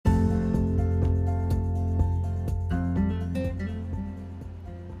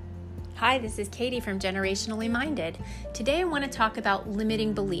Hi, this is Katie from Generationally Minded. Today I want to talk about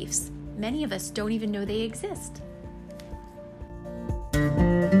limiting beliefs. Many of us don't even know they exist.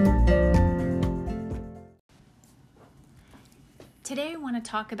 Today I want to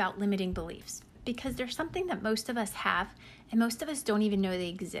talk about limiting beliefs because there's something that most of us have and most of us don't even know they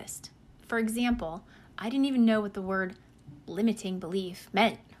exist. For example, I didn't even know what the word limiting belief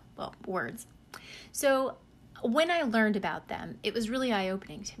meant. Well, words. So when I learned about them, it was really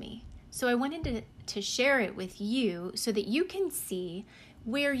eye-opening to me. So I wanted to share it with you so that you can see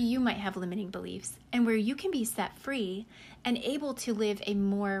where you might have limiting beliefs and where you can be set free and able to live a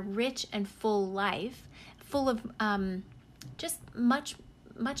more rich and full life, full of just much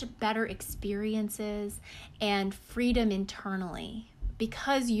better experiences and freedom internally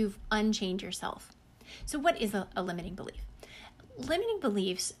because you've unchained yourself. So what is a limiting belief? Limiting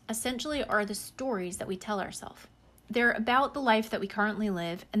beliefs essentially are the stories that we tell ourselves. They're about the life that we currently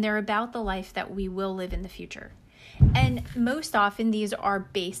live, and they're about the life that we will live in the future. And most often, these are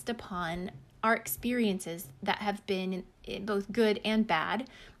based upon our experiences that have been both good and bad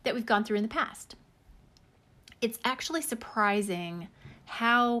that we've gone through in the past. It's actually surprising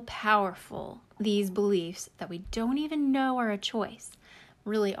how powerful these beliefs that we don't even know are a choice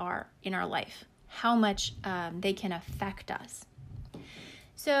really are in our life, how much they can affect us.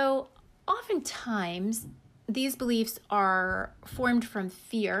 So oftentimes, these beliefs are formed from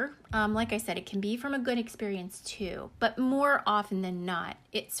fear. Like I said, it can be from a good experience too, but more often than not,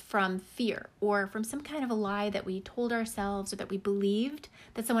 it's from fear or from some kind of a lie that we told ourselves or that we believed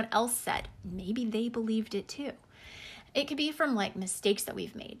that someone else said. Maybe they believed it too. It could be from like mistakes that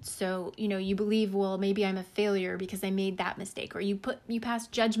we've made. So, you believe, well, maybe I'm a failure because I made that mistake, or you pass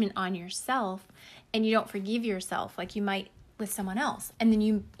judgment on yourself and you don't forgive yourself like you might with someone else. And then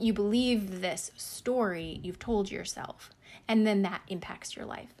you believe this story you've told yourself, and then that impacts your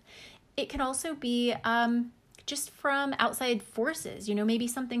life. It can also be just from outside forces, maybe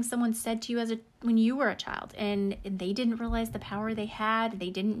something someone said to you when you were a child and they didn't realize the power they had. They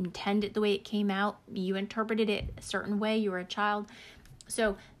didn't intend it the way it came out. You interpreted it a certain way. You were a child.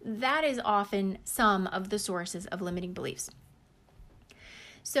 So that is often some of the sources of limiting beliefs.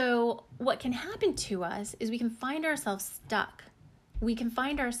 So what can happen to us is we can find ourselves stuck. We can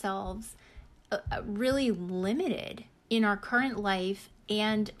find ourselves really limited in our current life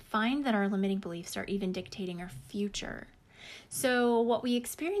and find that our limiting beliefs are even dictating our future. So what we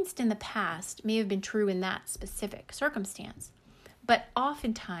experienced in the past may have been true in that specific circumstance, but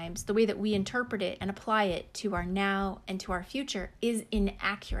oftentimes the way that we interpret it and apply it to our now and to our future is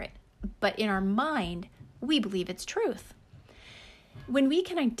inaccurate. But in our mind, we believe it's truth. When we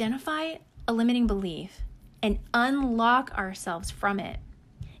can identify a limiting belief and unlock ourselves from it,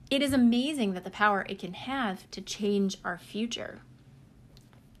 it is amazing that the power it can have to change our future.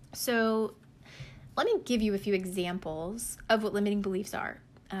 So let me give you a few examples of what limiting beliefs are.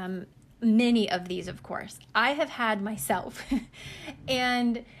 Many of these, of course, I have had myself.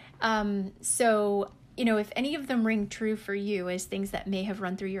 And so, if any of them ring true for you as things that may have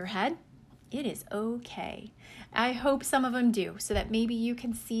run through your head, it is okay. I hope some of them do, so that maybe you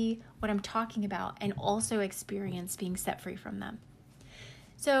can see what I'm talking about and also experience being set free from them.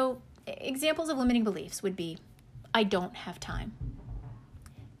 So, examples of limiting beliefs would be, I don't have time.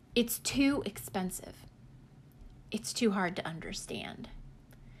 It's too expensive. It's too hard to understand.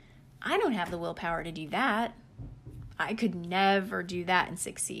 I don't have the willpower to do that. I could never do that and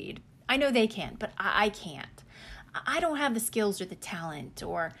succeed. I know they can, but I can't. I don't have the skills or the talent,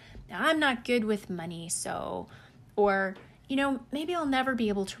 or I'm not good with money, or, maybe I'll never be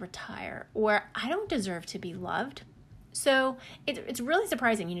able to retire, or I don't deserve to be loved. So it's really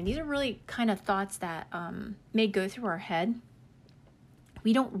surprising. These are really kind of thoughts that may go through our head.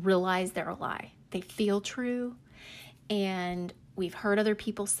 We don't realize they're a lie. They feel true, and we've heard other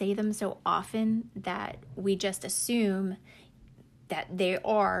people say them so often that we just assume that they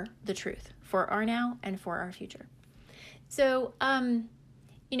are the truth for our now and for our future. So,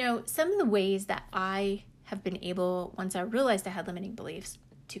 some of the ways that I have been able, once I realized I had limiting beliefs,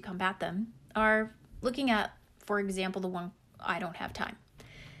 to combat them are looking at, for example, the one, I don't have time.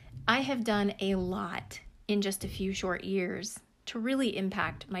 I have done a lot in just a few short years to really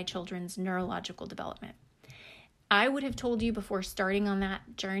impact my children's neurological development. I would have told you before starting on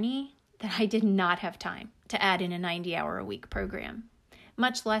that journey that I did not have time to add in a 90-hour-a-week program,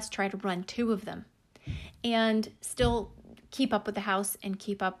 much less try to run 2 of them and still keep up with the house and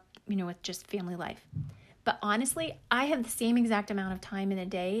keep up, with just family life. But honestly, I have the same exact amount of time in a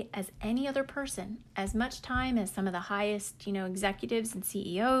day as any other person, as much time as some of the highest, executives and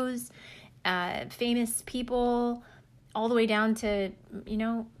CEOs, famous people, all the way down to,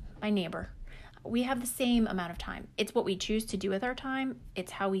 my neighbor, we have the same amount of time. It's what we choose to do with our time.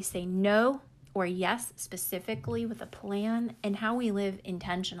 It's how we say no or yes specifically with a plan, and how we live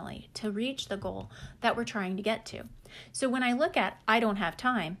intentionally to reach the goal that we're trying to get to. So when I look at I don't have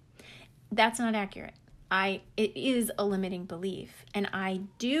time, that's not accurate. It is a limiting belief, and I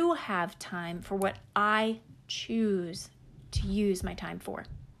do have time for what I choose to use my time for.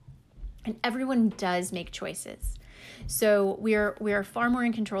 And everyone does make choices. So we are far more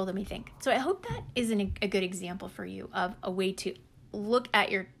in control than we think. So I hope that is a good example for you of a way to look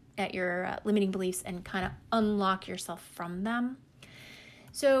at your limiting beliefs and kind of unlock yourself from them.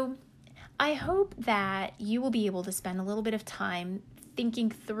 So I hope that you will be able to spend a little bit of time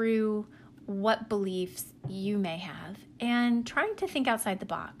thinking through what beliefs you may have and trying to think outside the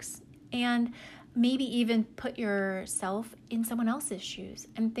box, and maybe even put yourself in someone else's shoes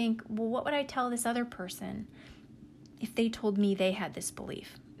and think, well, what would I tell this other person if they told me they had this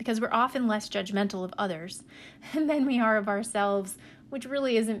belief? Because we're often less judgmental of others than we are of ourselves, which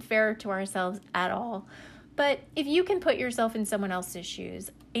really isn't fair to ourselves at all. But if you can put yourself in someone else's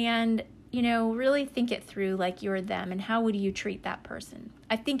shoes and, really think it through like you're them, and how would you treat that person,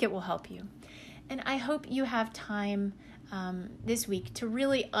 I think it will help you. And I hope you have time this week to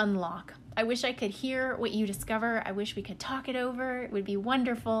really unlock. I wish I could hear what you discover. I wish we could talk it over. It would be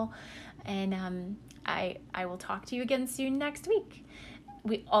wonderful. And I will talk to you again soon next week.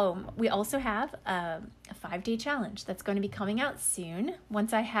 We also have a 5-day challenge that's going to be coming out soon.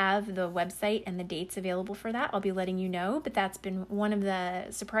 Once I have the website and the dates available for that, I'll be letting you know. But that's been one of the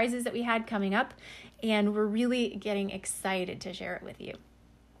surprises that we had coming up, and we're really getting excited to share it with you.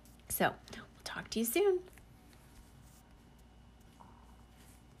 So we'll talk to you soon.